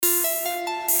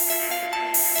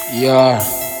Yeah,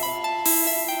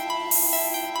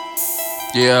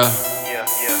 yeah.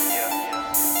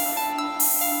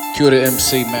 Cue the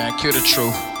MC, man. Cue the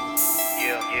truth.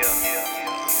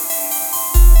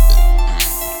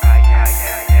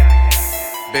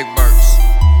 Big Burks.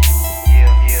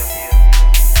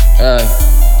 Ay,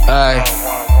 ay,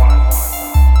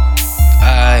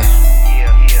 ay,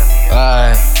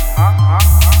 ay.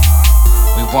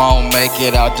 We won't make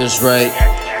it out this rate.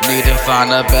 Need to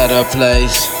find a better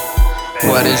place.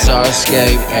 What is our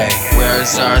escape? Ay? Where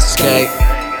is our escape?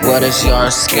 What is your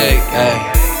escape? Ay?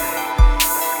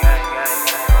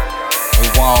 We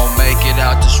won't make it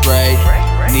out this rate.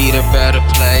 Need a better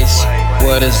place.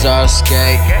 What is our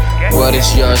escape? What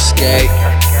is your escape?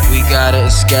 We gotta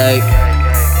escape.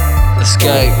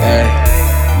 Escape, ay.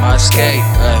 My escape,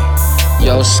 ay.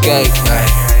 Your escape, ay.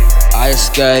 I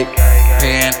escape.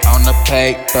 Pen on the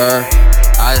paper.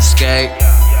 I escape.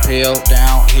 Peel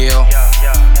downhill.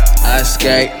 I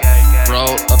escape.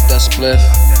 Roll up that spliff.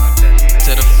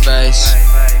 To the face.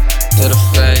 To the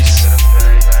face.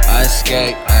 I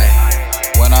escape, ay.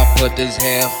 When I put these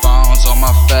headphones on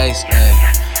my face, ay.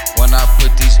 When I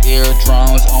put these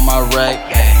eardrums on my rake,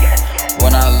 ay.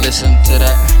 When I listen to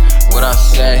that, what I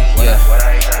say, yeah.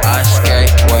 I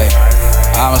escape, wait.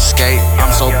 I'm escape,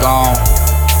 I'm so gone.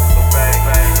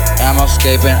 I'm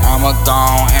escaping, I'm a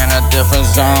gone in a different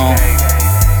zone.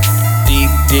 Deep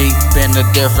in a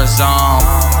different zone.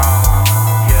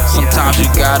 Sometimes you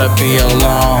gotta be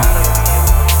alone.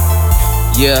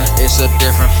 Yeah, it's a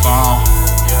different phone.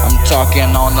 I'm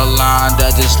talking on the line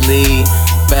that just lead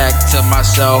back to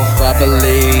myself, I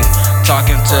believe.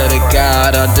 Talking to the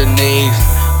God underneath.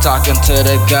 Talking to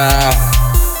the God,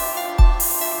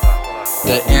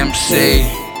 the MC.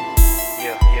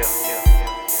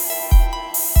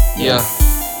 Yeah.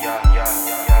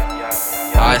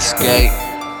 I escape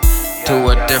to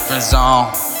a different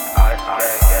zone.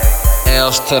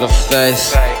 L's to the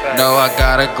face. No, I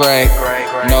got a grape.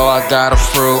 No, I got a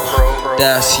fruit.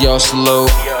 That's your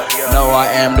salute. No, I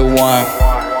am the one.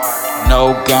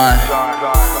 No gun.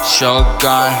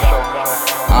 Shogun.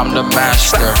 I'm the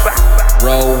master.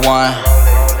 Roll one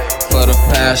for the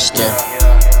pastor.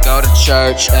 Go to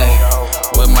church, ayy,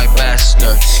 with my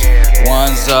bastards.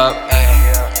 One's up,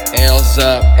 ayy, L's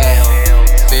up, ayy.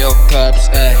 Fill cups,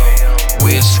 ayy.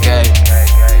 We escape.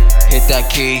 Hit that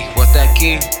key. What's that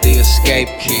key? The escape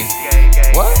key.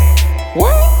 What?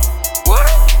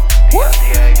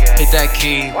 Hit that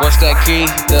key. What's that key?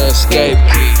 The escape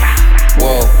key.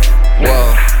 Whoa.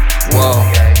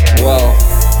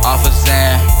 Off of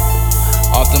Zan.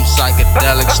 Off them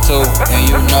psychedelics too, and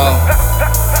you know,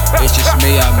 it's just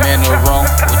me, I'm in the room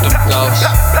with them ghosts.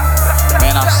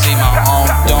 Man, I see my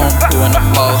own doom doing the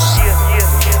most.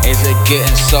 Is it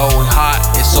getting so hot,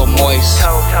 it's so moist?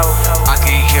 I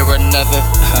can hear another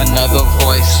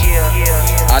voice.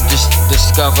 I just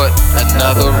discovered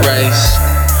another race.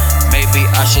 Maybe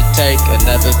I should take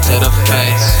another to the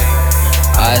face.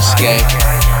 I escape,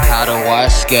 how do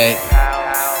I escape?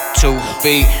 2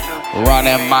 feet.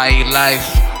 Running my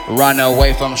life, run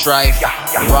away from strife,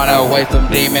 run away from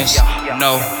demons.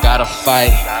 No, gotta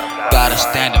fight, gotta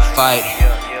stand and fight,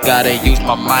 gotta use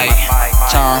my might.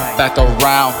 Turn back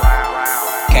around,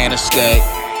 can't escape.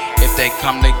 If they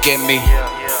come to get me,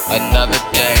 another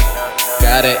day.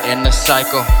 Got it in the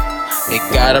cycle, it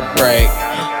gotta break.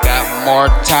 Got more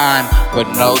time,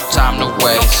 but no time to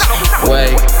waste.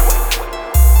 Wait,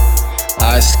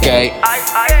 I escape.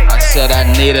 I said I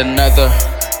need another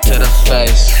to the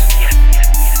face.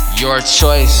 Your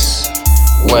choice.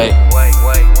 Wait.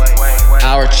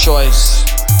 Our choice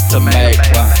to make.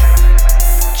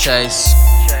 Chase.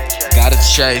 Gotta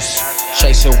chase.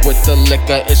 Chase it with the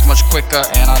liquor. It's much quicker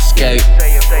and I escape.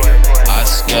 I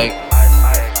escape.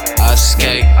 I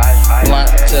escape. Blunt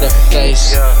to the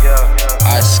face.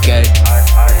 I escape.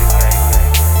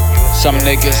 Some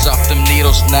niggas off them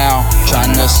needles now,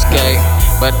 trying to escape.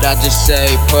 But I just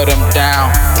say, put them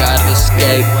down, gotta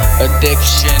escape.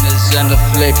 Addiction is an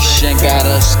affliction,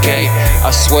 gotta escape.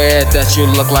 I swear that you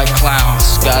look like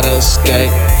clowns, gotta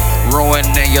escape.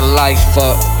 Ruining your life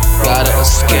up, gotta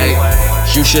escape.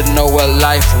 You should know what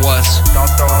life was.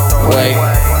 Wait,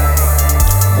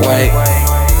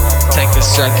 take a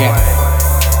second,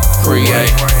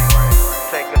 create.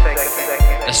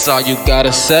 That's all you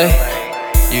gotta say.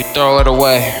 You throw it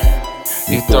away,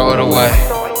 you throw it away.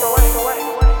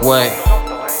 Wait,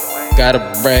 gotta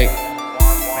break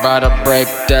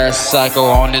that cycle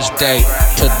on this date.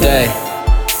 Today,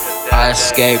 I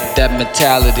escape that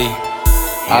mentality.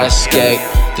 I escape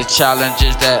the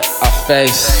challenges that I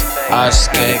face. I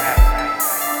escape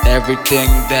everything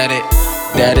that it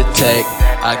take.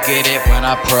 I get it when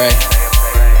I pray.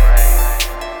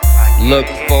 Look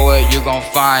for it, you gon'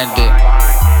 find it.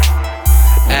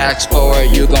 Ask for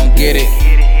it, you gon' get it.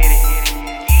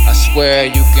 I swear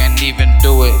you can't even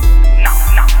do it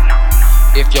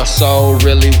if your soul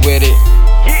really with it.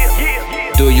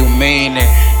 Do you mean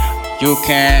it? You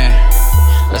can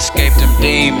escape them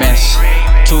demons.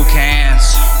 2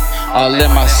 cans all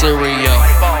in my cereal.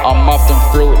 I'm off them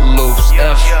Fruit Loops,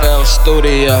 FL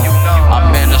Studio. I'm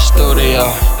in the studio,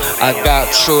 I got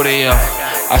Trudio.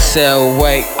 I said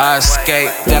wait, I escape,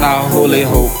 then I hula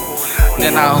hoop.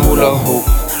 Then I hula hoop,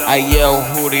 I yell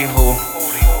hootie hoo.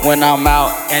 When I'm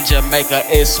out in Jamaica,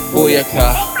 it's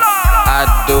booyaka. I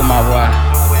do my run,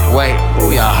 wait,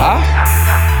 booyah,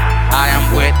 I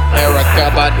am with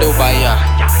Erica Badubaya.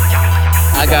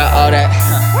 I got all that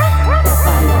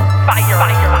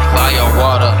fire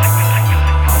water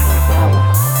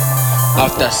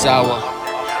off that sour,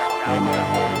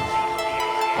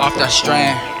 off that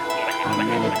strand.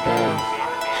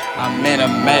 I'm in a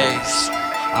maze,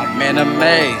 I'm in a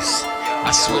maze.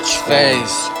 I switch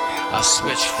phase, I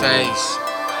switch phase,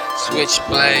 switch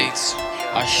blades,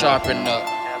 I sharpen up.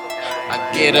 I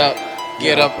get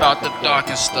up out the dark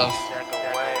and stuff.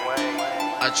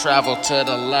 I travel to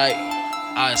the light,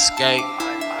 I escape.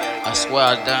 I swear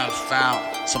I done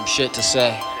found some shit to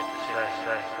say.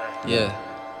 Yeah,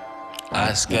 I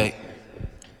escape.